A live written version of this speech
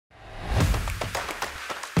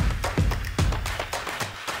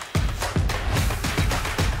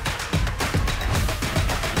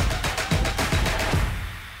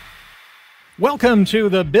Welcome to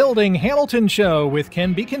the Building Hamilton Show with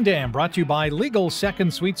Ken Beekendam, brought to you by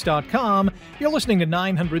LegalSecondSuites.com. You're listening to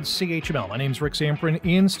 900 CHML. My name's Rick Samprin,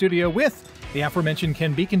 in studio with the aforementioned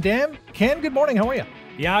Ken Beekendam. Ken, good morning. How are you?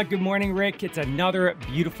 Yeah, good morning, Rick. It's another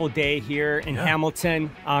beautiful day here in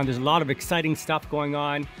Hamilton. There's a lot of exciting stuff going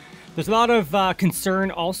on. There's a lot of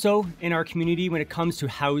concern also in our community when it comes to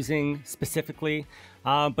housing specifically.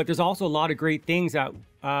 But there's also a lot of great things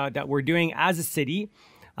that we're doing as a city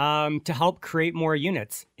to help create more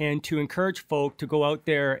units and to encourage folk to go out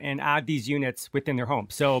there and add these units within their home.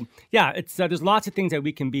 So yeah, it's there's lots of things that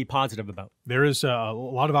we can be positive about. There is a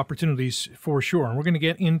lot of opportunities for sure. And we're going to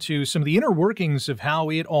get into some of the inner workings of how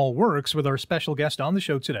it all works with our special guest on the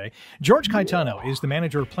show today. George Caetano is the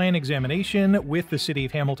manager of plan examination with the City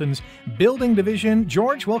of Hamilton's Building Division.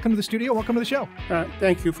 George, welcome to the studio. Welcome to the show.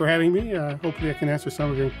 Thank you for having me. Hopefully I can answer some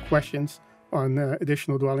of your questions on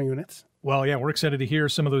additional dwelling units. Well, yeah, we're excited to hear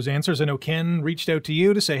some of those answers. I know Ken reached out to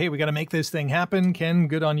you to say, hey, we got to make this thing happen. Ken,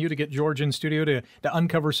 good on you to get George in studio to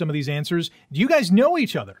uncover some of these answers. Do you guys know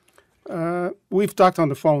each other? We've talked on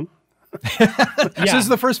the phone. This is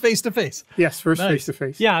the first face-to-face. Yes, first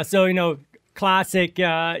face-to-face. Yeah, so, classic,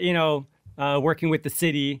 working with the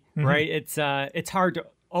city, right? It's hard to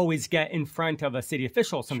always get in front of a city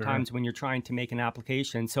official sometimes when you're trying to make an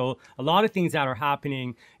application. So a lot of things that are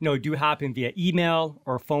happening, do happen via email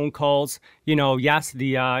or phone calls. Yes,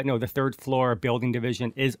 the third floor building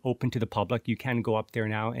division is open to the public. You can go up there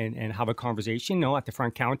now and have a conversation, at the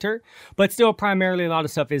front counter. But still, primarily, a lot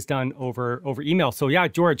of stuff is done over email. So yeah,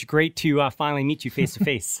 George, great to finally meet you face to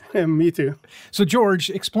face. Me too. So George,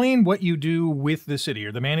 explain what you do with the city.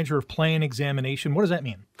 You're the manager of plan examination. What does that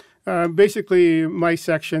mean? Basically, my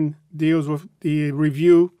section deals with the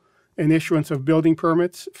review and issuance of building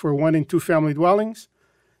permits for 1- and 2-family dwellings,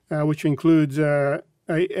 which includes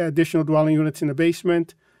additional dwelling units in the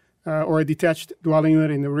basement or a detached dwelling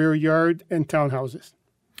unit in the rear yard and townhouses.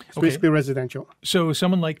 It's basically residential. So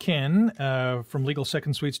someone like Ken from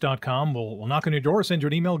LegalSecondSuites.com will knock on your door, send you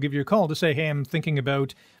an email, give you a call to say, hey, I'm thinking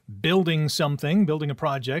about building a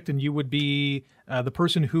project, and you would be the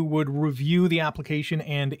person who would review the application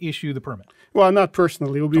and issue the permit. Well, not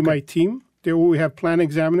personally. It will be my team. We have plan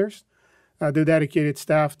examiners. They're dedicated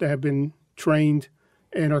staff that have been trained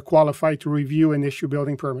and are qualified to review and issue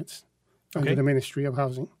building permits under the Ministry of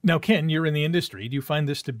Housing. Now, Ken, you're in the industry. Do you find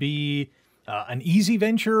this to be an easy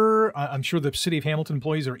venture? I'm sure the City of Hamilton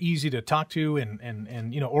employees are easy to talk to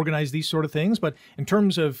and organize these sort of things. But in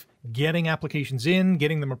terms of getting applications in,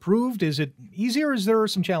 getting them approved, is it easier or is there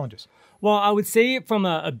some challenges? Well, I would say from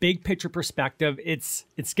a big picture perspective, it's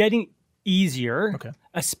getting easier,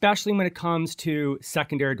 especially when it comes to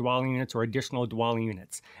secondary dwelling units or additional dwelling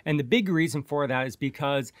units. And the big reason for that is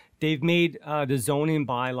because they've made the zoning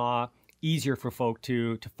bylaw easier for folk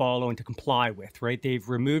to follow and to comply with, right? They've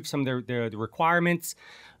removed some of the requirements,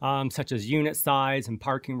 such as unit size and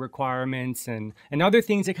parking requirements and other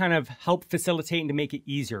things that kind of help facilitate and to make it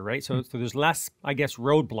easier, right? So there's less, I guess,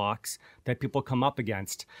 roadblocks that people come up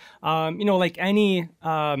against. Like any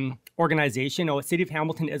organization, City of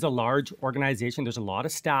Hamilton is a large organization. There's a lot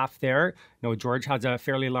of staff there. George has a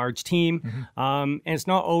fairly large team. And it's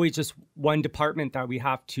not always just one department that we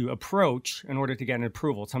have to approach in order to get an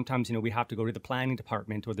approval. Sometimes, we have to go to the planning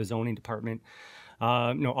department or the zoning department.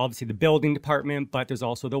 Obviously the building department, but there's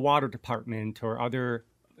also the water department or other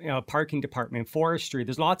parking department, forestry.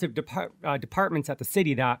 There's lots of departments at the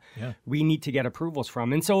city that we need to get approvals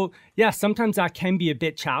from. And so, sometimes that can be a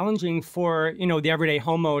bit challenging for, the everyday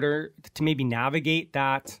homeowner to maybe navigate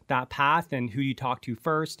that path and who you talk to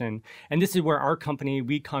first. And this is where our company,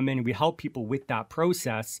 we come in and we help people with that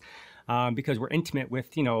process because we're intimate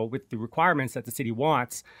with, with the requirements that the city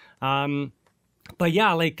wants. But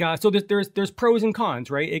so there's pros and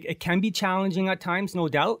cons, right? It can be challenging at times, no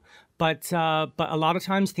doubt. But a lot of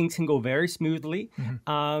times things can go very smoothly.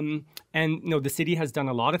 And, the city has done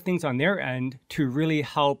a lot of things on their end to really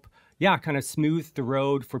help, kind of smooth the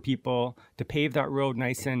road for people, to pave that road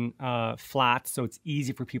nice and flat so it's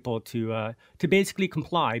easy for people to basically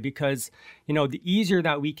comply. Because, the easier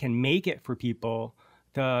that we can make it for people,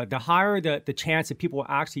 the higher the chance that people will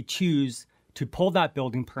actually choose to pull that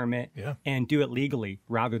building permit and do it legally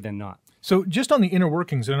rather than not. So just on the inner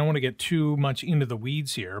workings, and I don't want to get too much into the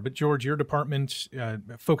weeds here, but George, your department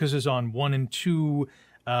focuses on 1- and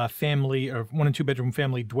 2-bedroom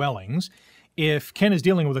family dwellings. If Ken is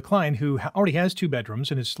dealing with a client who already has 2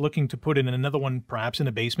 bedrooms and is looking to put in another one, perhaps in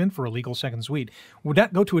a basement for a legal second suite, would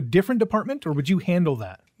that go to a different department or would you handle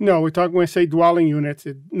that? No, we're talking, when I say dwelling units,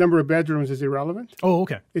 the number of bedrooms is irrelevant. Oh,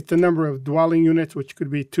 okay. It's the number of dwelling units, which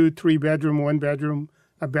could be 2, 3 bedroom, 1 bedroom,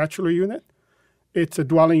 a bachelor unit. it's a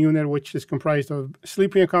dwelling unit which is comprised of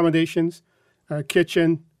sleeping accommodations,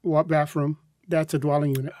 kitchen, bathroom. That's a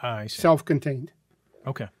dwelling unit, I see. self-contained.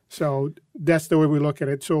 Okay. So that's the way we look at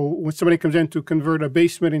it. So when somebody comes in to convert a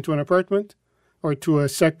basement into an apartment or to a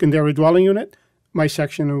secondary dwelling unit, my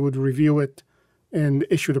section would review it and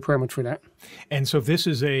issue the permit for that. And so if this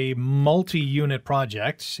is a multi-unit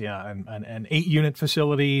project, an 8-unit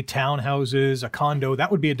facility, townhouses, a condo,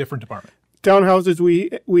 that would be a different department. Townhouses,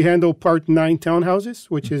 we handle Part 9 townhouses,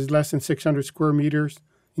 which is less than 600 square meters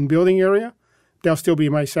in building area. That'll still be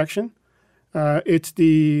my section. It's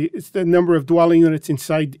the number of dwelling units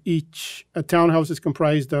inside each. A townhouse is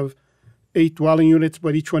comprised of 8 dwelling units,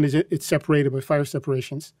 but each one it's separated by fire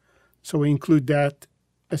separations. So we include that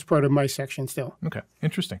as part of my section still. Okay,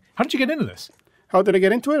 interesting. How did you get into this? How did I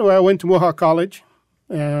get into it? Well, I went to Mohawk College.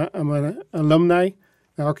 I'm an alumni,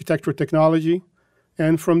 architectural technology.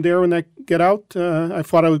 And from there, when I get out, I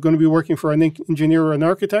thought I was going to be working for an engineer or an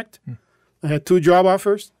architect. I had 2 job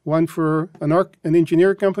offers, one for an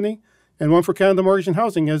engineering company and one for Canada Mortgage and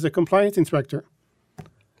Housing as a compliance inspector.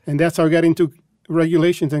 And that's how I got into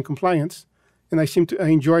regulations and compliance. And I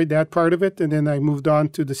enjoyed that part of it. And then I moved on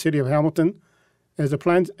to the city of Hamilton as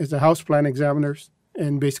a house plan examiner,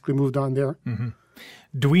 and basically moved on there. Mm-hmm.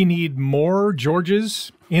 Do we need more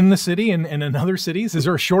Georges in the city and in other cities? Is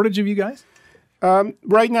there a shortage of you guys?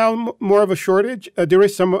 Right now, more of a shortage. There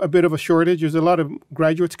is a bit of a shortage. There's a lot of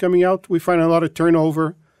graduates coming out. We find a lot of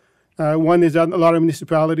turnover. One is a lot of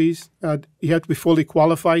municipalities. You have to be fully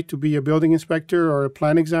qualified to be a building inspector or a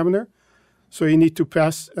plan examiner. So you need to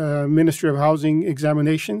pass Ministry of Housing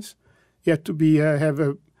examinations. You have to be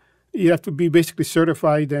you have to be basically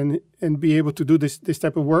certified and be able to do this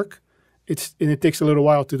type of work. And it takes a little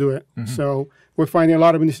while to do it. Mm-hmm. So we're finding a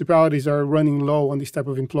lot of municipalities are running low on these type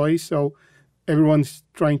of employees. So everyone's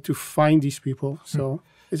trying to find these people. So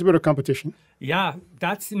it's a bit of competition. Yeah,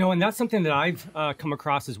 that's, and that's something that I've come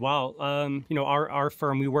across as well. Our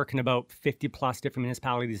firm, we work in about 50 plus different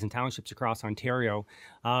municipalities and townships across Ontario.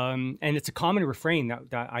 And it's a common refrain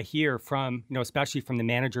that I hear from, especially from the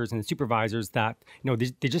managers and the supervisors that,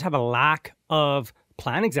 they just have a lack of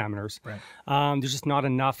plan examiners. Right. There's just not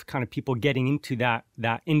enough kind of people getting into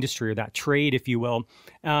that industry or that trade, if you will.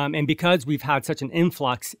 And because we've had such an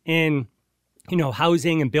influx in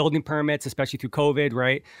housing and building permits, especially through COVID,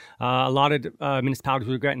 right? A lot of municipalities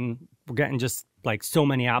were getting just like so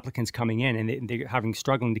many applicants coming in, and they're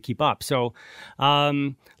struggling to keep up. So,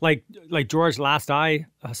 like George, last I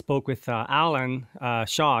spoke with Alan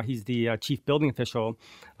Shaw, he's the chief building official.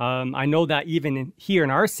 I know that even here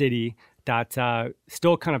in our city, that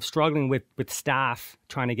still kind of struggling with staff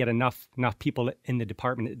trying to get enough people in the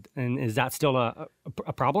department. And is that still a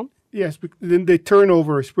problem? Yes, the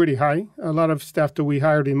turnover is pretty high. A lot of staff that we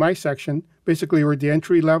hired in my section, basically we're at the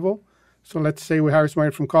entry level. So let's say we hire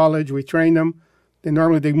somebody from college, we train them. Then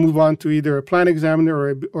normally they move on to either a plan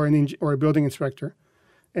examiner or a building inspector.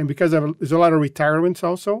 And because there's a lot of retirements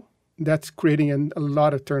also, that's creating a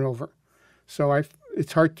lot of turnover. So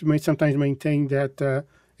it's hard to sometimes maintain that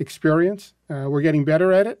experience. We're getting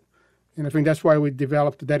better at it. And I think that's why we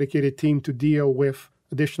developed a dedicated team to deal with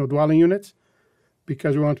additional dwelling units,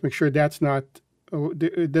 because we want to make sure it's not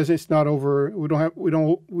over.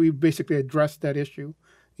 We basically address that issue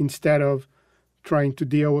instead of trying to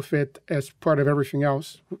deal with it as part of everything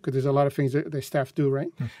else, because there's a lot of things that the staff do, right?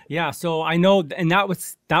 Yeah, so I know, and that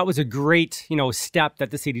was a great, step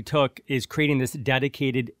that the city took, is creating this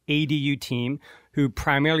dedicated ADU team who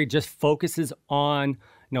primarily just focuses on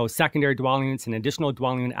secondary dwelling units and additional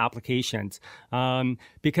dwelling unit applications,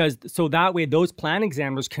 because so that way those plan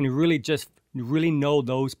examiners can really know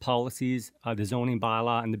those policies, the zoning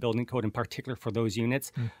bylaw and the building code in particular for those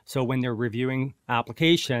units. So when they're reviewing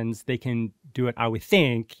applications, they can do it, I would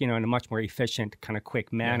think, in a much more efficient, kind of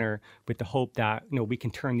quick manner, with the hope that, we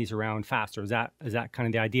can turn these around faster. Is that kind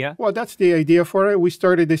of the idea? Well, that's the idea for it. We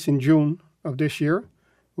started this in June of this year.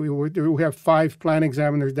 We have 5 plan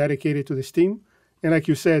examiners dedicated to this team. And like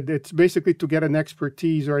you said, it's basically to get an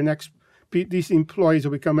expertise or these employees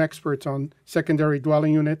will become experts on secondary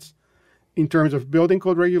dwelling units in terms of building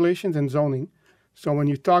code regulations and zoning. So when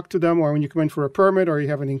you talk to them or when you come in for a permit or you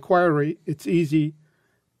have an inquiry, it's easy.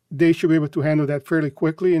 They should be able to handle that fairly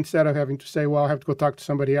quickly instead of having to say, well, I have to go talk to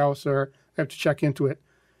somebody else or I have to check into it.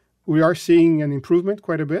 We are seeing an improvement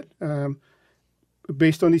quite a bit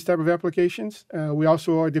based on these type of applications. We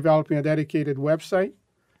also are developing a dedicated website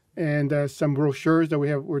and some brochures that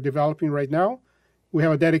we're developing right now. We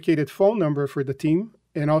have a dedicated phone number for the team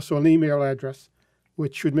and also an email address,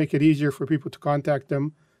 which should make it easier for people to contact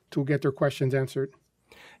them to get their questions answered.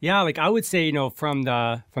 Yeah, like I would say, from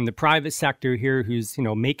the private sector here, who's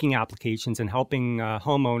making applications and helping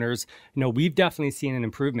homeowners, we've definitely seen an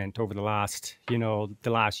improvement over the last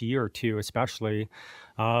year or two, especially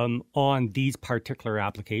on these particular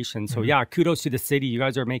applications. So yeah, kudos to the city. You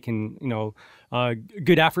guys are making a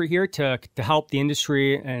good effort here to help the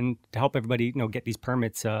industry and to help everybody get these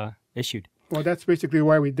permits issued. Well, that's basically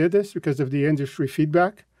why we did this, because of the industry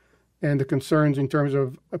feedback and the concerns in terms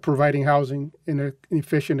of providing housing in an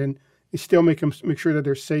efficient and still make sure that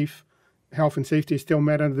they're safe. Health and safety is still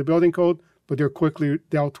met under the building code, but they're quickly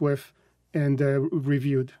dealt with and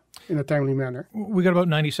reviewed in a timely manner. We got about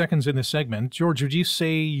 90 seconds in this segment. George, would you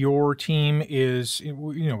say your team is,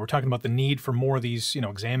 we're talking about the need for more of these,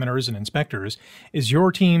 examiners and inspectors. Is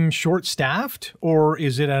your team short-staffed, or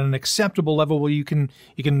is it at an acceptable level where you can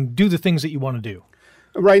do the things that you want to do?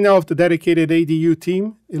 Right now, with the dedicated ADU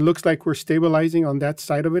team, it looks like we're stabilizing on that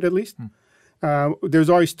side of it at least. There's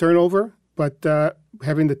always turnover, but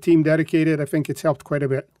having the team dedicated, I think it's helped quite a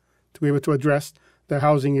bit to be able to address the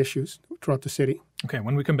housing issues throughout the city. Okay,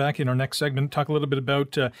 when we come back in our next segment, talk a little bit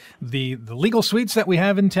about the legal suites that we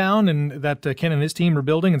have in town and that Ken and his team are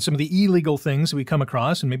building, and some of the illegal things that we come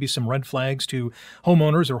across, and maybe some red flags to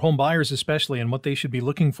homeowners or home buyers especially, and what they should be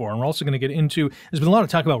looking for. And we're also going to get into, there's been a lot of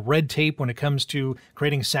talk about red tape when it comes to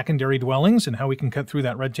creating secondary dwellings and how we can cut through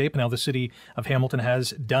that red tape, and how the city of Hamilton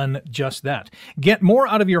has done just that. Get more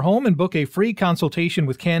out of your home and book a free consultation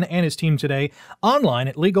with Ken and his team today online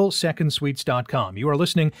at LegalSecondSuites.com. You are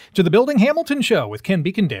listening to The Building Hamilton Show with Ken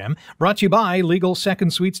Beekendam, brought to you by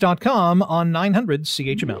LegalSecondSuites.com on 900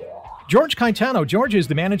 CHML. George Caetano. George is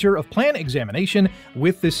the manager of plan examination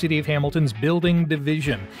with the City of Hamilton's Building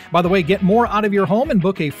Division. By the way, get more out of your home and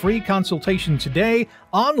book a free consultation today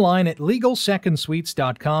online at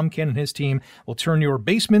LegalSecondSuites.com. Ken and his team will turn your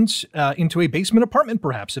basement into a basement apartment,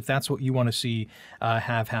 perhaps, if that's what you want to see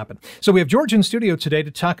have happen. So we have George in studio today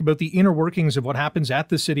to talk about the inner workings of what happens at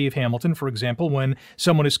the City of Hamilton. For example, when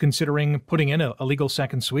someone is considering putting in a legal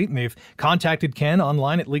second suite, and they've contacted Ken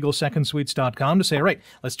online at LegalSecondSuites.com to say, all right,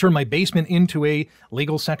 let's turn my basement into a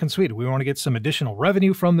legal second suite. We want to get some additional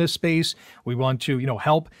revenue from this space. We want to,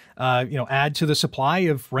 help, add to the supply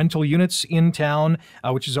of rental units in town,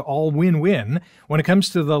 which is all win-win. When it comes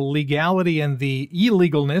to the legality and the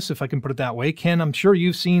illegalness, if I can put it that way, Ken, I'm sure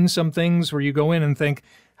you've seen some things where you go in and think,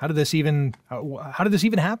 how did this even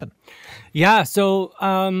happen? Yeah. So,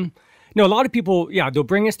 a lot of people, they'll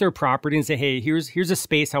bring us their property and say, hey, here's a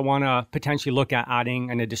space I want to potentially look at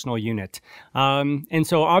adding an additional unit. And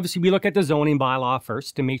so obviously we look at the zoning bylaw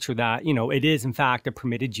first to make sure that, it is in fact a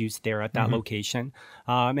permitted use there at that location,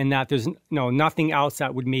 and that there's nothing else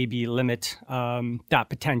that would maybe limit that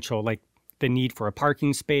potential, like the need for a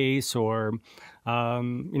parking space or,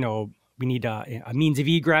 we need a means of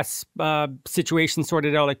egress situation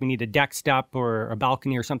sorted out, like we need a deck step or a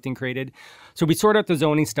balcony or something created. So we sort out the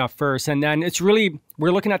zoning stuff first, and then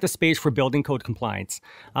we're looking at the space for building code compliance.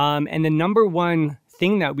 And the number one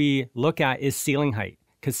thing that we look at is ceiling height,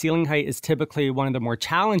 because ceiling height is typically one of the more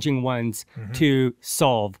challenging ones to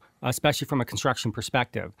solve, especially from a construction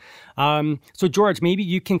perspective. So George, maybe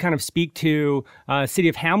you can kind of speak to City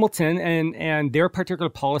of Hamilton and their particular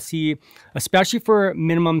policy, especially for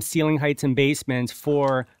minimum ceiling heights and basements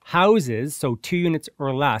for houses, so 2 units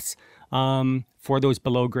or less, for those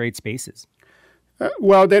below grade spaces.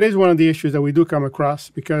 Well, that is one of the issues that we do come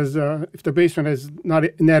across, because if the basement has not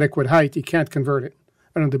inadequate height, you can't convert it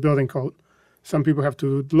under the building code. Some people have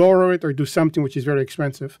to lower it or do something which is very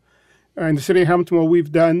expensive. In the City of Hamilton, what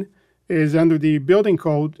we've done is under the building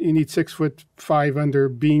code, you need 6'5" under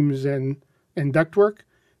beams and ductwork.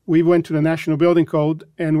 We went to the National Building Code,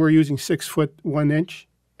 and we're using 6'1"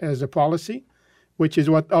 as a policy, which is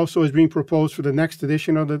what also is being proposed for the next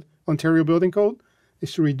edition of the Ontario Building Code,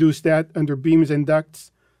 is to reduce that under beams and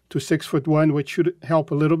ducts to 6'1", which should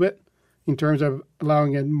help a little bit in terms of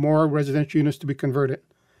allowing more residential units to be converted.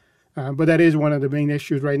 But that is one of the main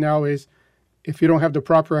issues right now, is if you don't have the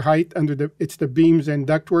proper height it's the beams and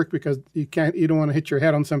ductwork, because you don't want to hit your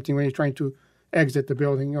head on something when you're trying to exit the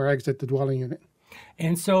building or exit the dwelling unit.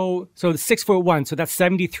 And so the 6'1", so that's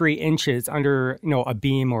 73 inches under, a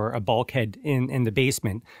beam or a bulkhead in the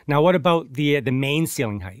basement. Now, what about the main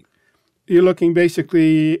ceiling height? You're looking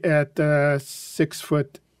basically at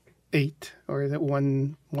 6'8", or is it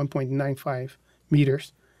 1.95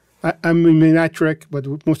 meters. I'm in metric, but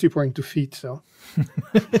most people are into feet, so.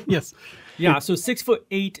 Yes. Yeah, so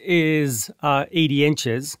 6'8" is 80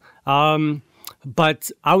 inches.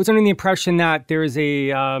 But I was under the impression that there's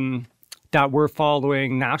that we're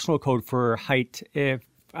following national code for height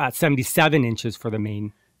at 77 inches for the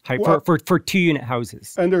main. height Well, for 2-unit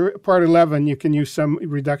houses? Under Part 11, you can use some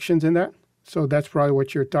reductions in that. So that's probably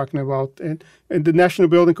what you're talking about. And the National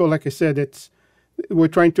Building Code, like I said, we're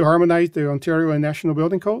trying to harmonize the Ontario and National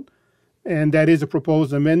Building Code, and that is a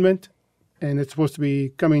proposed amendment, and it's supposed to be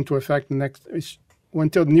coming into effect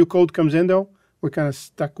until the new code comes in. Though we're kind of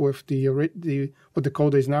stuck with what the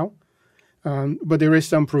code is now, but there is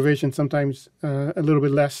some provision, sometimes a little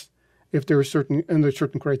bit less if there are under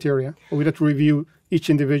certain criteria. But we'd have to review each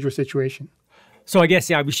individual situation. So I guess,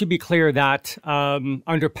 yeah, we should be clear that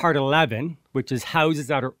under Part 11, which is houses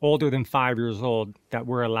that are older than 5 years old, that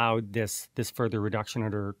we're allowed this further reduction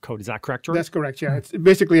under code. Is that correct, George? That's correct, yeah. It's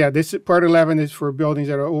basically, this Part 11 is for buildings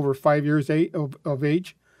that are over 5 years of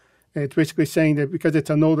age. It's basically saying that because it's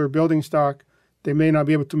an older building stock, they may not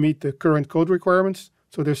be able to meet the current code requirements.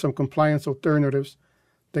 So there's some compliance alternatives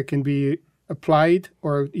that can be applied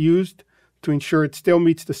or used to ensure it still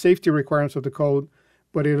meets the safety requirements of the code,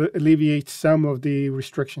 but it alleviates some of the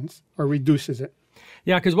restrictions or reduces it.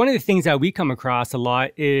 Yeah, because one of the things that we come across a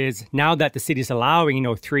lot is now that the city is allowing,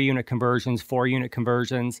 3-unit conversions, 4-unit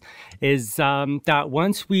conversions, is that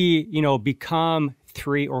once we, become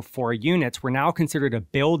 3 or 4 units, we're now considered a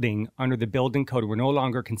building under the building code. We're no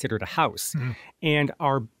longer considered a house. Mm-hmm. And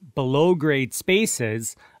our below grade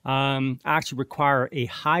spaces actually require a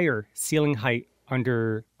higher ceiling height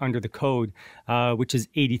under the code, which is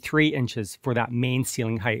 83 inches for that main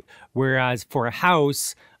ceiling height. Whereas for a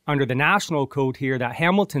house under the national code here that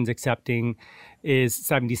Hamilton's accepting is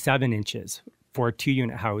 77 inches for a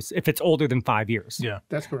 2-unit house if it's older than 5 years. Yeah,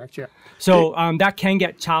 that's correct, yeah. So that can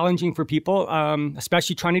get challenging for people,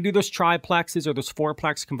 especially trying to do those triplexes or those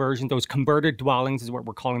 4-plex conversions, those converted dwellings is what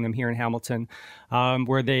we're calling them here in Hamilton,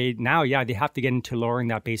 where they have to get into lowering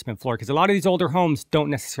that basement floor because a lot of these older homes don't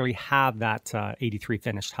necessarily have that 83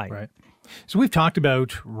 finished height. Right. So we've talked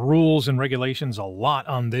about rules and regulations a lot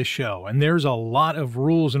on this show, and there's a lot of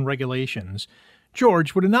rules and regulations.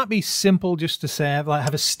 George, would it not be simple just to say, have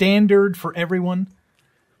a standard for everyone?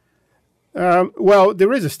 Well,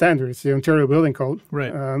 there is a standard. It's the Ontario Building Code.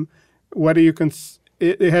 Right. Whether you can,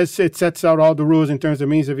 it sets out all the rules in terms of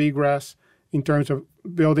means of egress, in terms of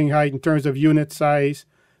building height, in terms of unit size,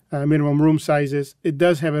 minimum room sizes. It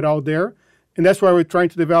does have it all there, and that's why we're trying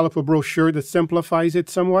to develop a brochure that simplifies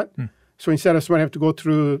it somewhat. So instead of somebody have to go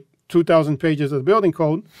through 2,000 pages of the building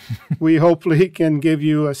code, we hopefully can give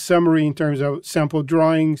you a summary in terms of sample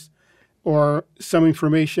drawings or some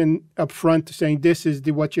information up front saying this is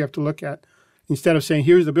what you have to look at. Instead of saying,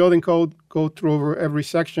 here's the building code, go through over every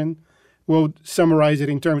section, we'll summarize it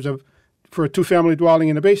in terms of, for a 2-family dwelling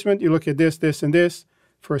in the basement, you look at this, this, and this.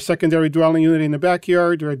 For a secondary dwelling unit in the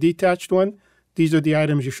backyard or a detached one, these are the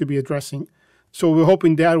items you should be addressing. So we're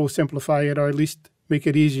hoping that will simplify it or at least make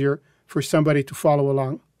it easier for somebody to follow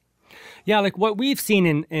along. Yeah, like what we've seen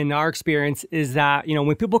in our experience is that,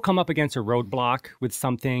 when people come up against a roadblock with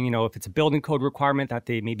something, if it's a building code requirement that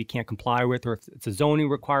they maybe can't comply with, or if it's a zoning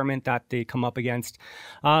requirement that they come up against,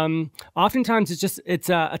 oftentimes it's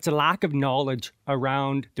a lack of knowledge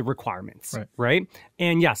around the requirements, right?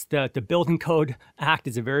 And yes, the Building Code Act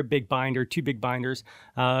is a very big binder, 2 big binders.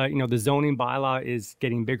 The zoning bylaw is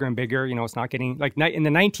getting bigger and bigger. It's not getting, like in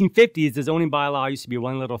the 1950s, the zoning bylaw used to be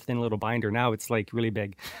one little thin little binder. Now it's like really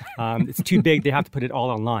big. It's too big. They have to put it all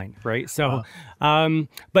online, right? So,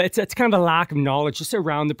 but it's kind of a lack of knowledge just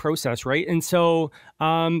around the process, right? And so,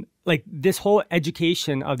 like this whole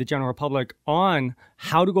education of the general public on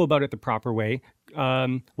how to go about it the proper way.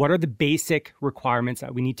 What are the basic requirements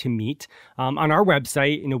that we need to meet? On our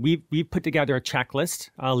website, we've put together a checklist,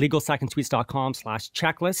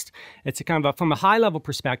 legalsecondsuites.com/checklist. It's a kind of from a high level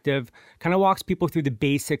perspective, kind of walks people through the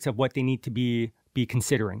basics of what they need to be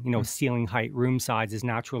considering, ceiling height, room sizes,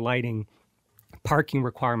 natural lighting, parking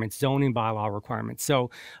requirements, zoning bylaw requirements.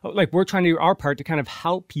 So like we're trying to do our part to kind of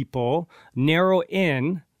help people narrow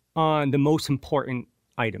in on the most important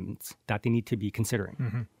items that they need to be considering.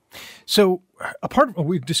 Mm-hmm. So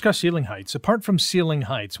we've discussed ceiling heights. Apart from ceiling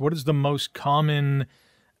heights, what is the most common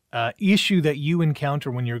issue that you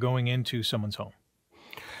encounter when you're going into someone's home?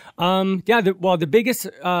 The biggest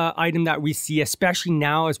item that we see, especially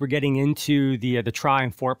now as we're getting into the tri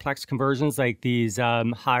and 4-plex conversions, like these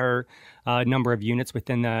higher number of units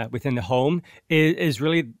within the home, is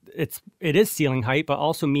really it is ceiling height, but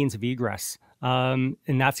also means of egress. And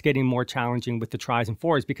that's getting more challenging with the tris and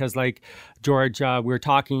 4s because, like George, we were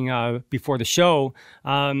talking before the show.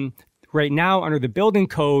 Right now, under the building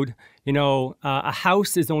code, a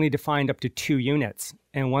house is only defined up to 2 units.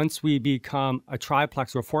 And once we become a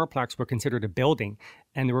triplex or 4-plex, we're considered a building.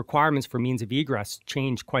 and the requirements for means of egress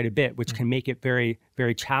change quite a bit, which can make it very,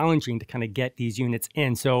 very challenging to kind of get these units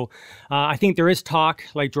in. So I think there is talk,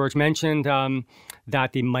 like George mentioned,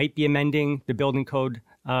 that they might be amending the building code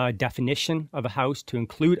definition of a house to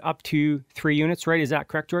include up to 3 units, right? Is that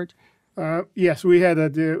correct, George? Yes, we had a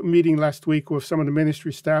meeting last week with some of the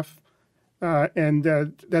ministry staff, and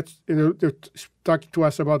that's they're talking to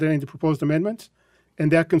us about any of the proposed amendments,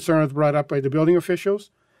 and that concern was brought up by the building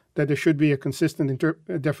officials, that there should be a consistent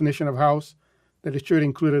definition of house, that it should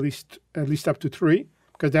include at least up to 3,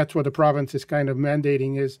 because that's what the province is kind of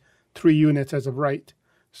mandating, is 3 units as of right.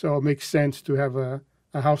 So it makes sense to have a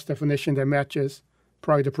house definition that matches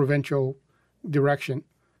probably the provincial direction.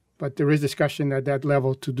 But there is discussion at that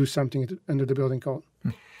level to do something under the building code.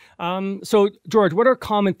 So, George, what are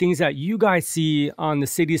common things that you guys see on the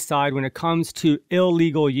city side when it comes to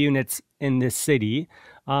illegal units in this city?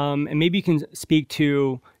 And maybe you can speak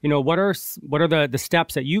to, what are the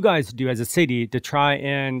steps that you guys do as a city to try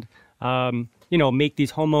and, make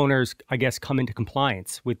these homeowners, I guess, come into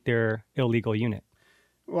compliance with their illegal unit?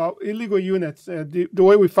 Well, illegal units, the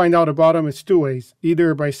way we find out about them is 2 ways,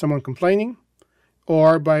 either by someone complaining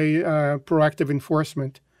or by proactive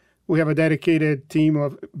enforcement. We have a dedicated team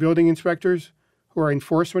of building inspectors who are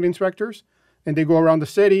enforcement inspectors, and they go around the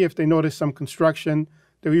city. If they notice some construction,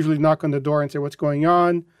 they'll usually knock on the door and say what's going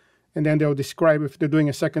on, and then they'll describe, if they're doing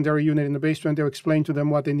a secondary unit in the basement, they'll explain to them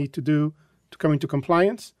what they need to do to come into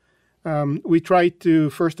compliance. We try to,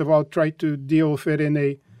 first of all, deal with it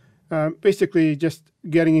in basically just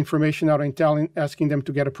getting information out and asking them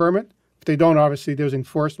to get a permit. If they don't, obviously there's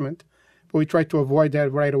enforcement. But we try to avoid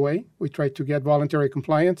that right away. We try to get voluntary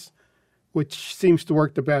compliance, which seems to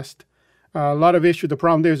work the best. A lot of issues, the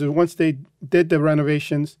problem there is that once they did the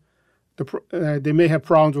renovations, they may have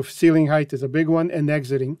problems with ceiling height is a big one, and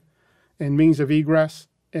exiting, and means of egress,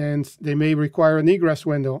 and they may require an egress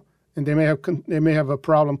window, and they may have a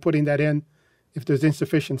problem putting that in if there's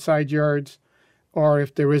insufficient side yards, or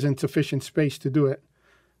if there isn't sufficient space to do it.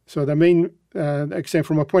 So the main, extent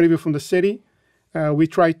from a point of view from the city, we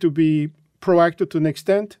try to be proactive to an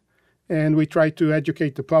extent, and we try to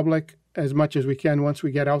educate the public as much as we can once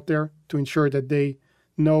we get out there to ensure that they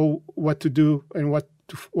know what to do and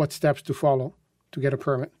what steps to follow to get a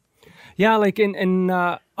permit. Yeah, like in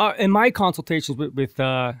my consultations with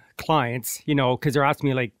clients, because they're asking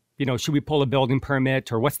me like, should we pull a building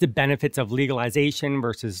permit, or what's the benefits of legalization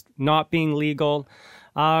versus not being legal?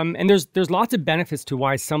 And there's lots of benefits to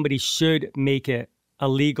why somebody should make it a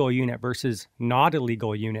legal unit versus not a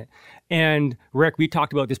legal unit. And Rick, we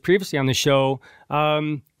talked about this previously on the show.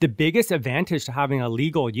 The biggest advantage to having a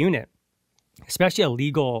legal unit, especially a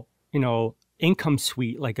legal, income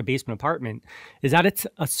suite like a basement apartment, is that it's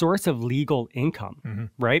a source of legal income,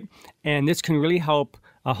 right? And this can really help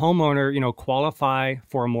a homeowner, qualify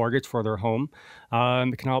for a mortgage for their home.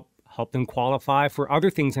 It can help them qualify for other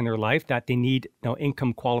things in their life that they need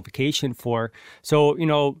income qualification for. So,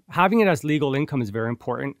 having it as legal income is very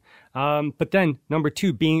important. But then number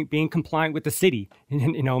 2, being compliant with the city,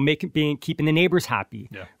 and keeping the neighbors happy,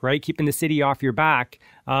 right? Keeping the city off your back,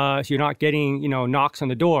 so you're not getting knocks on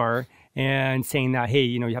the door and saying that, hey,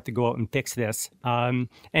 you have to go out and fix this,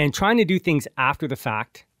 and trying to do things after the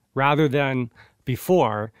fact rather than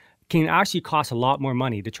before can actually cost a lot more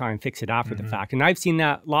money to try and fix it after the fact. And I've seen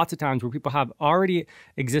that lots of times where people have already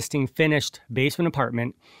existing finished basement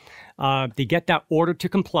apartment. They get that order to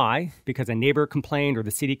comply because a neighbor complained or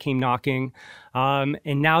the city came knocking.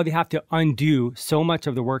 And now they have to undo so much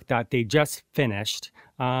of the work that they just finished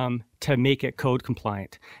to make it code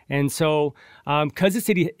compliant. And so because the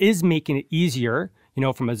city is making it easier,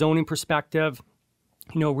 from a zoning perspective,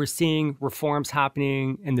 we're seeing reforms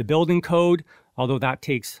happening in the building code, although that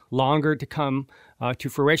takes longer to come to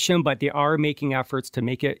fruition, but they are making efforts to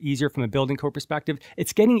make it easier from a building code perspective.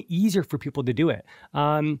 It's getting easier for people to do it.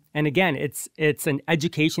 And again, it's an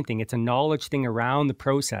education thing. It's a knowledge thing around the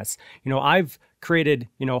process. I've created,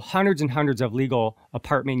 hundreds and hundreds of legal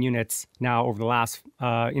apartment units now over the last,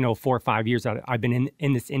 4 or 5 years that I've been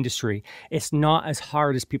in this industry. It's not as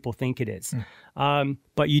hard as people think it is.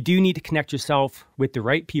 But you do need to connect yourself with the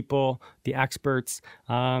right people, the experts,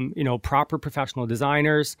 proper professional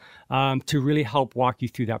designers to really help walk you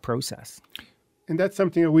through that process. And that's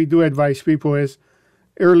something that we do advise people is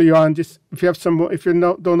early on, just if you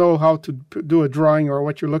don't know how to do a drawing or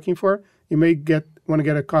what you're looking for, you may want to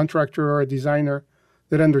get a contractor or a designer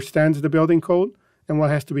that understands the building code and what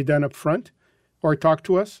has to be done up front, or talk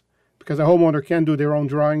to us, because a homeowner can do their own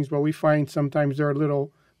drawings, but we find sometimes they're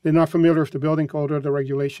not familiar with the building code or the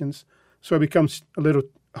regulations, so it becomes a little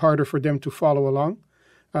harder for them to follow along.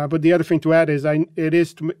 But the other thing to add is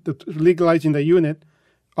legalizing the unit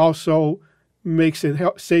also makes it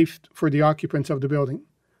safe for the occupants of the building.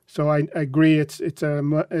 So I agree,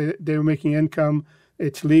 they're making income,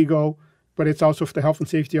 it's legal, but it's also for the health and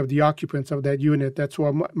safety of the occupants of that unit. That's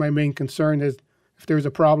what my main concern is. If there's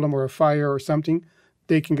a problem or a fire or something,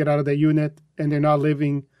 they can get out of the unit, and they're not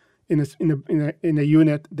living in a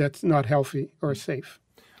unit that's not healthy or safe.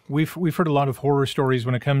 We've heard a lot of horror stories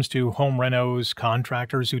when it comes to home renos,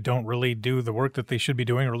 contractors who don't really do the work that they should be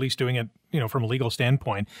doing, or at least doing it, from a legal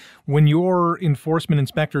standpoint. When your enforcement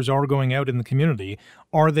inspectors are going out in the community,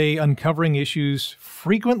 are they uncovering issues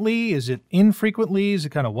frequently? Is it infrequently? Is it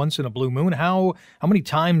kind of once in a blue moon? How many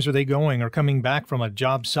times are they going or coming back from a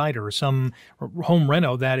job site or some home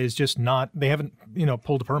reno that is just not, they haven't,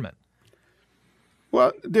 pulled a permit?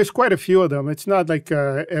 Well, there's quite a few of them. It's not like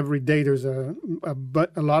every day there's a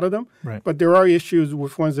lot of them. Right. But there are issues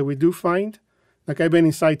with ones that we do find. Like I've been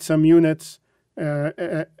inside some units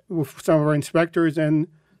with some of our inspectors, and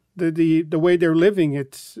the way they're living,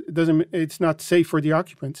 it's not safe for the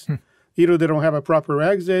occupants. Either they don't have a proper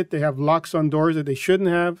exit, they have locks on doors that they shouldn't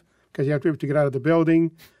have because you have to be able to get out of the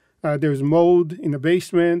building. There's mold in the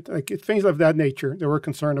basement, things of that nature that we're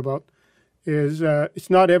concerned about. It's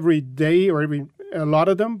not every day or a lot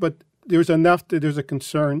of them, but there's enough that there's a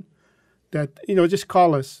concern that, just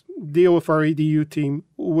call us, deal with our ADU team.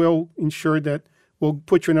 We'll ensure that we'll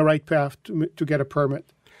put you in the right path to get a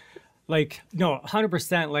permit.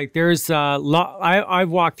 100%. There's I've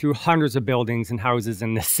walked through hundreds of buildings and houses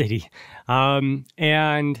in this city.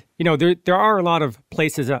 And, there are a lot of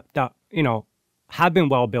places that have been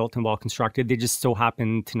well built and well constructed. They just so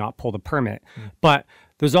happen to not pull the permit. But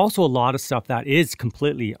there's also a lot of stuff that is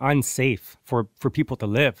completely unsafe for people to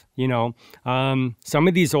live. Some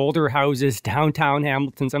of these older houses, downtown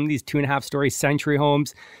Hamilton, some of these 2.5-story century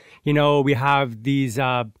homes, we have these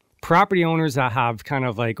property owners that have kind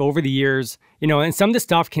of over the years, and some of the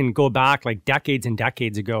stuff can go back decades and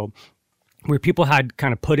decades ago, where people had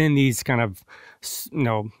kind of put in these kind of,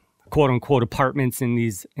 quote unquote apartments in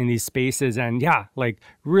these spaces, and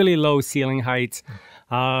really low ceiling heights,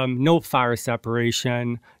 no fire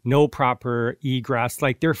separation, no proper egress.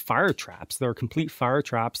 They're fire traps. They're complete fire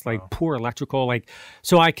traps, poor electrical.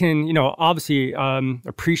 So I can, obviously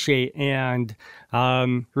appreciate and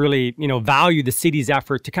really, value the city's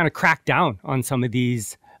effort to kind of crack down on some of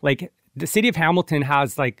these. The city of Hamilton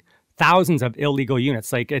has thousands of illegal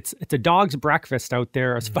units. It's a dog's breakfast out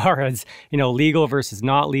there as far as, legal versus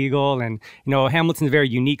not legal. And, Hamilton's a very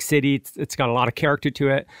unique city. It's got a lot of character to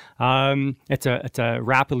it. It's a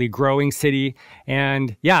rapidly growing city.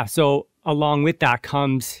 And so along with that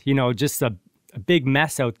comes, just a big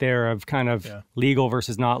mess out there of kind of legal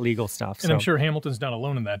versus not legal stuff. And I'm sure Hamilton's not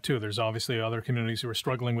alone in that too. There's obviously other communities who are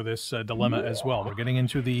struggling with this dilemma as well. We're getting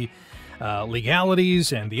into the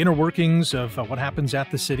legalities and the inner workings of what happens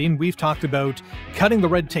at the city. And we've talked about cutting the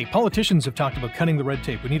red tape. Politicians have talked about cutting the red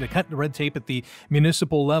tape. We need to cut the red tape at the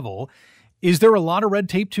municipal level. Is there a lot of red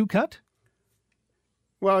tape to cut?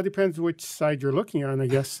 Well, it depends which side you're looking on, I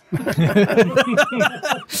guess.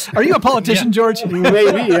 Are you a politician, George?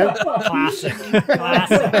 Maybe, yeah. Classic.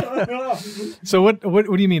 So what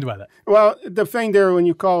do you mean by that? Well, the thing there, when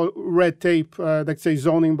you call red tape, say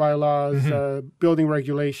zoning bylaws, building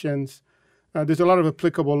regulations, there's a lot of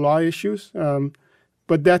applicable law issues,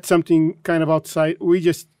 but that's something kind of outside. We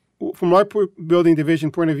just, from our building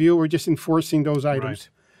division point of view, we're just enforcing those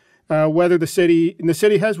items. Right. Whether the city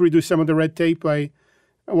has reduced some of the red tape by,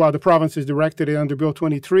 the province has directed it under Bill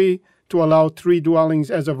 23 to allow 3 dwellings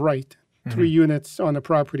as of right, 3 units on the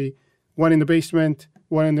property, 1 in the basement,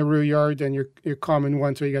 1 in the rear yard, and your common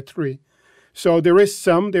one, so you got 3. So there is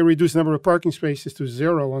they reduce the number of parking spaces to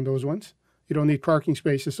 0 on those ones. You don't need parking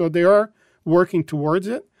spaces. So they are working towards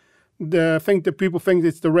it. The thing that people think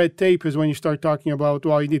it's the red tape is when you start talking about,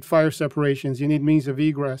 you need fire separations, you need means of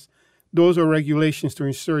egress. Those are regulations to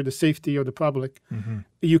ensure the safety of the public.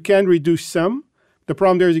 You can reduce some. The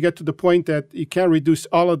problem there is you get to the point that you can't reduce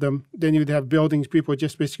all of them. Then you'd have buildings, people would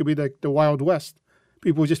just basically be like the Wild West.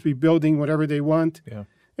 People would just be building whatever they want,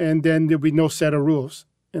 and then there'll be no set of rules.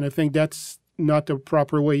 And I think that's not the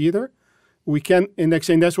proper way either. We can, and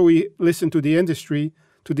that's why we listen to the industry,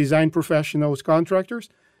 to design professionals, contractors.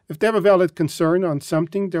 If they have a valid concern on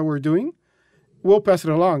something that we're doing, we'll pass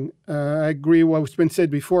it along. I agree with what's been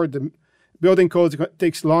said before. The building codes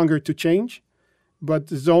takes longer to change. But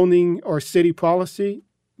zoning or city policy,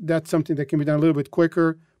 that's something that can be done a little bit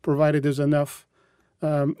quicker, provided there's enough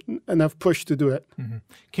push to do it.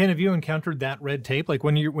 Ken, have you encountered that red tape? Like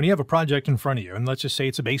when you have a project in front of you, and let's just say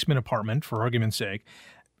it's a basement apartment, for argument's sake,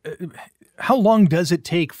 how long does it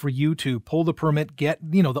take for you to pull the permit, get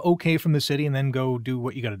the okay from the city, and then go do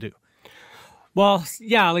what you got to do? Well,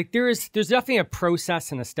 yeah, like there's definitely a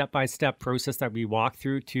process and a step-by-step process that we walk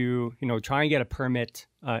through to, try and get a permit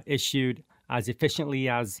issued as efficiently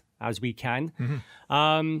as we can.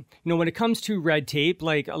 When it comes to red tape,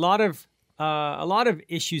 like a lot of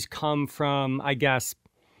issues come from, I guess,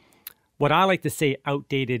 what I like to say,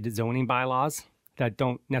 outdated zoning bylaws that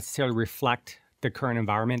don't necessarily reflect the current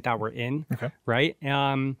environment that we're in. Okay. Right.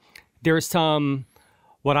 There's some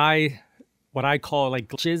what I call like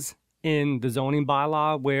glitches in the zoning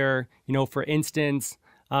bylaw where, for instance,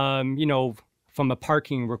 from a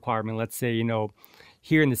parking requirement, let's say,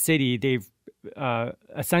 here in the city, they've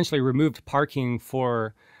essentially removed parking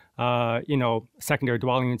for, secondary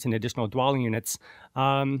dwelling units and additional dwelling units.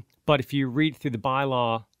 But if you read through the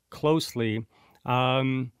bylaw closely,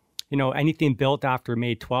 anything built after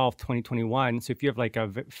May 12th, 2021, so if you have like a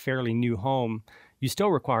fairly new home, you still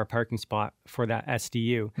require a parking spot for that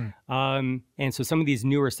SDU. And so some of these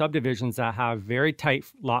newer subdivisions that have very tight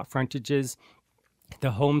lot frontages,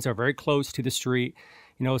 the homes are very close to the street.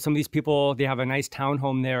 Some of these people, they have a nice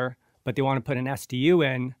townhome there, but they want to put an SDU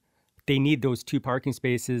in. They need those 2 parking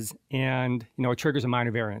spaces, and it triggers a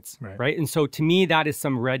minor variance, right? And so to me, that is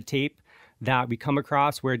some red tape that we come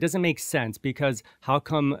across where it doesn't make sense, because how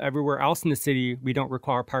come everywhere else in the city we don't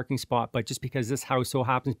require a parking spot, but just because this house so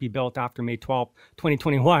happens to be built after May 12th,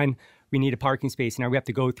 2021, we need a parking space. Now we have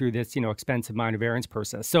to go through this, expensive minor variance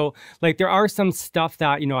process. So like there are some stuff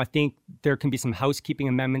that, I think there can be some housekeeping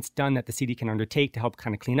amendments done that the city can undertake to help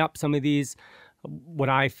kind of clean up some of these, what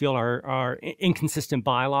I feel are inconsistent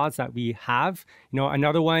bylaws that we have.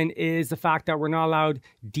 Another one is the fact that we're not allowed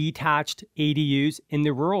detached ADUs in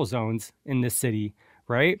the rural zones in this city,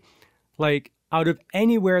 right? Like out of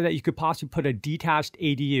anywhere that you could possibly put a detached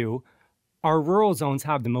ADU, our rural zones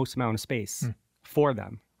have the most amount of space for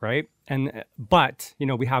them, right? But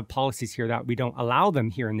we have policies here that we don't allow them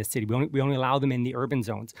here in the city. We only allow them in the urban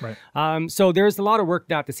zones. Right. So there's a lot of work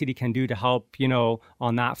that the city can do to help,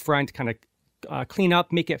 on that front, kind of clean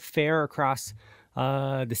up, make it fair across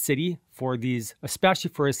the city for these,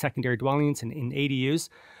 especially for secondary dwelling units and ADUs.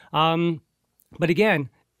 But again,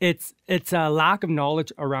 it's a lack of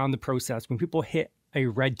knowledge around the process. When people hit a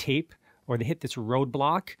red tape or they hit this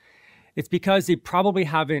roadblock, it's because they probably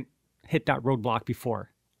haven't hit that roadblock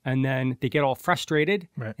before. And then they get all frustrated,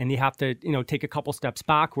 and they have to, take a couple steps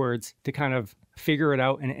backwards to kind of figure it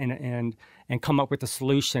out and come up with a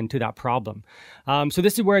solution to that problem. So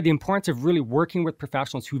this is where the importance of really working with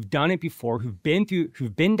professionals who've done it before, who've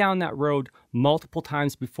been down that road multiple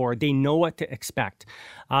times before. They know what to expect.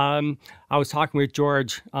 I was talking with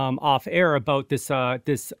George off air about this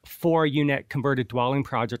 4-unit converted dwelling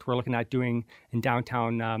project we're looking at doing in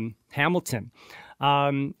downtown Hamilton.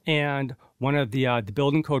 And one of the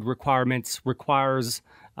building code requirements requires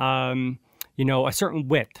a certain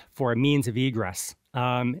width for a means of egress,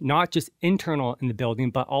 not just internal in the building,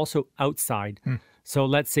 but also outside. So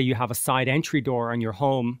let's say you have a side entry door on your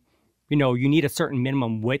home. You need a certain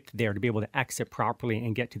minimum width there to be able to exit properly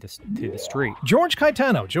and get to the street. George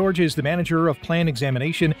Caetano. George is the manager of plan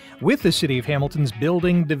examination with the City of Hamilton's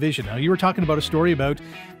building division. Now, you were talking about a story about,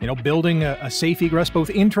 building a safe egress both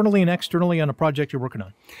internally and externally on a project you're working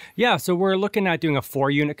on. Yeah, so we're looking at doing a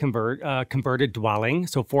 4-unit converted dwelling.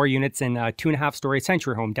 So 4 units in a 2.5-story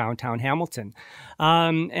century home downtown Hamilton.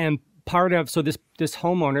 And part of, so this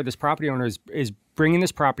homeowner, this property owner is bringing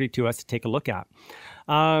this property to us to take a look at.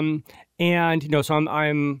 So I'm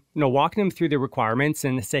walking them through the requirements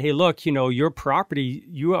and say, hey, look, your property,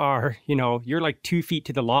 you're like 2 feet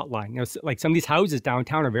to the lot line. Like some of these houses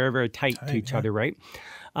downtown are very, very tight to each other, right?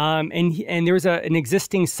 And there's an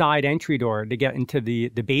existing side entry door to get into the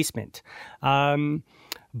basement.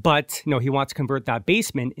 But he wants to convert that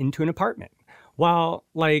basement into an apartment. Well,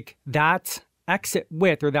 like that exit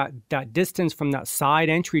width or that distance from that side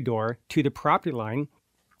entry door to the property line,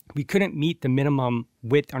 we couldn't meet the minimum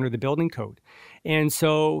width under the building code. And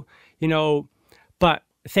so, but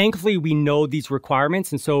thankfully we know these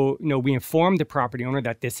requirements. And so, we informed the property owner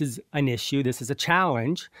that this is an issue, this is a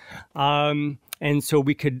challenge. And so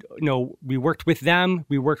we could, we worked with them,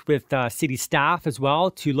 we worked with city staff as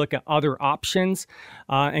well to look at other options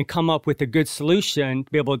and come up with a good solution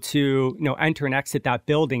to be able to, enter and exit that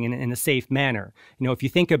building in a safe manner. If you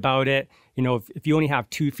think about it, if you only have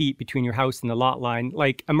 2 feet between your house and the lot line,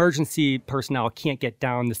 like emergency personnel can't get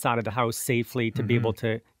down the side of the house safely to be able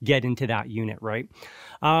to get into that unit, right?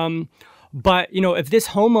 But, if this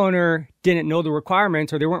homeowner didn't know the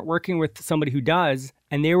requirements or they weren't working with somebody who does,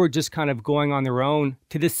 and they were just kind of going on their own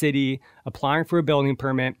to the city, applying for a building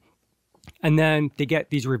permit, and then they get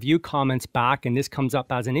these review comments back and this comes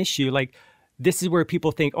up as an issue, like this is where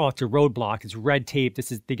people think, oh, it's a roadblock, it's red tape.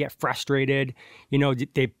 They get frustrated, you know,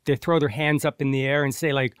 they throw their hands up in the air and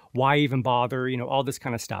say like, why even bother, you know, all this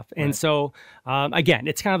kind of stuff. Right. And so again,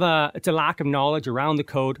 it's kind of it's a lack of knowledge around the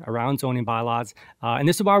code, around zoning bylaws. And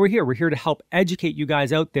this is why we're here. We're here to help educate you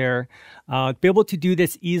guys out there, be able to do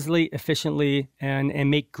this easily, efficiently, and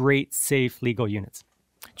make great, safe legal units.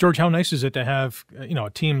 George, how nice is it to have, you know,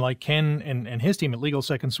 a team like Ken and his team at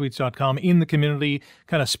LegalSecondSuites.com in the community,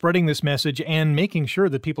 kind of spreading this message and making sure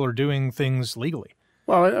that people are doing things legally?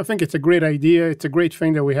 Well, I think it's a great idea. It's a great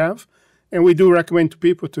thing that we have. And we do recommend to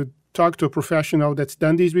people to talk to a professional that's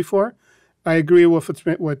done these before. I agree with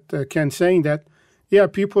what Ken's saying, that, yeah,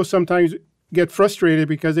 people sometimes get frustrated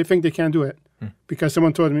because they think they can't do it, because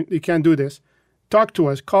someone told them you can't do this. Talk to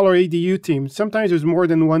us. Call our ADU team. Sometimes there's more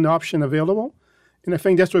than one option available. And I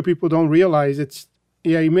think that's what people don't realize. It's,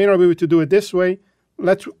 yeah, you may not be able to do it this way.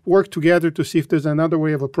 Let's work together to see if there's another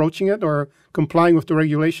way of approaching it or complying with the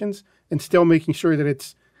regulations and still making sure that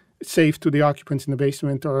it's safe to the occupants in the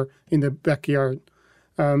basement or in the backyard.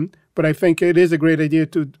 But I think it is a great idea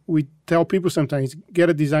we tell people sometimes, get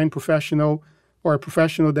a design professional or a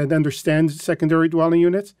professional that understands secondary dwelling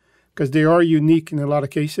units, because they are unique in a lot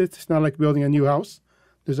of cases. It's not like building a new house.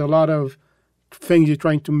 There's a lot of things you're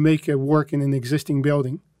trying to make it work in an existing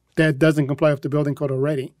building that doesn't comply with the building code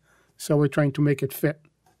already. So we're trying to make it fit.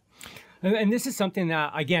 And this is something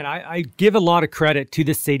that, again, I give a lot of credit to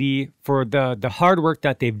the city for the hard work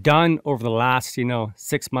that they've done over the last,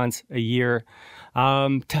 6 months, a year,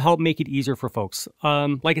 to help make it easier for folks.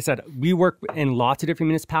 Like I said, we work in lots of different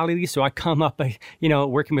municipalities, so I come up,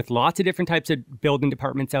 working with lots of different types of building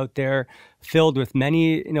departments out there, filled with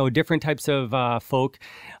many, different types of folk.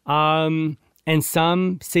 And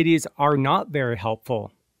some cities are not very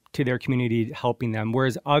helpful to their community, helping them,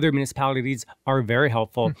 whereas other municipalities are very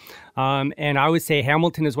helpful. And I would say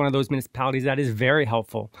Hamilton is one of those municipalities that is very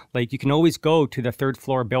helpful. Like, you can always go to the 3rd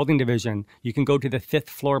floor building division. You can go to the 5th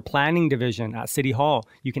floor planning division at City Hall.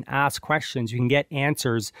 You can ask questions. You can get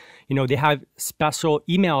answers. They have special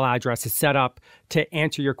email addresses set up to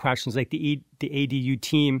answer your questions, like the ADU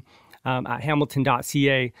team at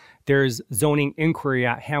hamilton.ca. There's zoning inquiry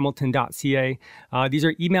at hamilton.ca. These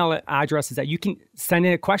are email addresses that you can send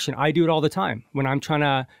in a question. I do it all the time. When I'm trying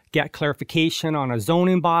to get clarification on a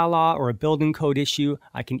zoning bylaw or a building code issue,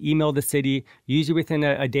 I can email the city. Usually within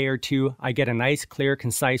a day or two, I get a nice, clear,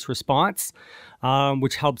 concise response,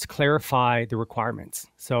 which helps clarify the requirements.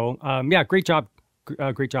 So, great job.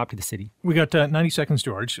 Great job to the city. We got 90 seconds,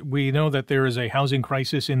 George. We know that there is a housing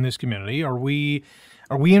crisis in this community. Are we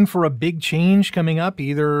in for a big change coming up,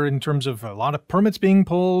 either in terms of a lot of permits being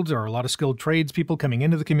pulled or a lot of skilled trades people coming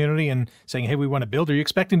into the community and saying, hey, we want to build? Are you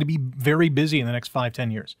expecting to be very busy in the next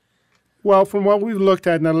 5-10 years? Well, from what we've looked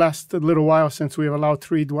at in the last little while since we have allowed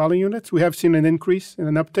 3 dwelling units, we have seen an increase in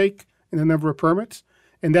an uptake in the number of permits.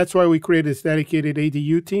 And that's why we created this dedicated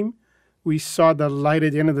ADU team. We saw the light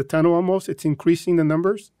at the end of the tunnel almost. It's increasing the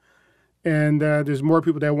numbers. And there's more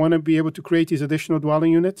people that want to be able to create these additional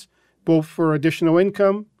dwelling units, both for additional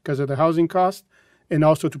income because of the housing cost and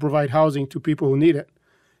also to provide housing to people who need it.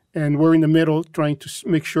 And we're in the middle trying to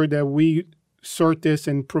make sure that we sort this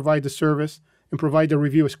and provide the service and provide the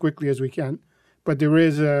review as quickly as we can. But there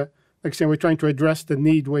is, like I said, we're trying to address the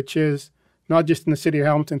need, which is not just in the city of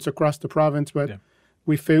Hamilton, it's across the province, but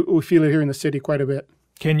we feel it here in the city quite a bit.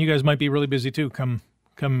 Ken, you guys might be really busy too come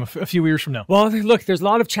a few years from now. Well, look, there's a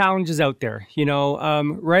lot of challenges out there.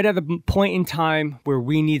 Right at the point in time where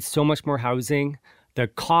we need so much more housing, the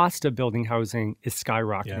cost of building housing is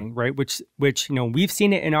skyrocketing, right? Which we've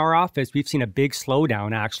seen it in our office. We've seen a big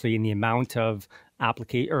slowdown actually in the amount of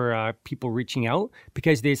people reaching out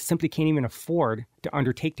because they simply can't even afford to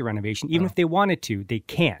undertake the renovation. Even if they wanted to, they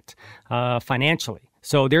can't financially.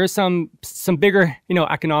 So there's some bigger,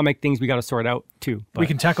 economic things we got to sort out too. But we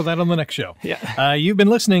can tackle that on the next show. Yeah. You've been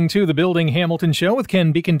listening to the Building Hamilton Show with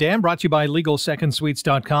Ken Beekendam, brought to you by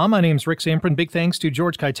LegalSecondSuites.com. My name's Rick Samprin. Big thanks to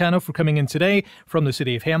George Caetano for coming in today from the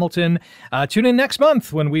city of Hamilton. Tune in next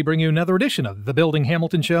month when we bring you another edition of the Building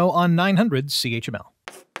Hamilton Show on 900 CHML.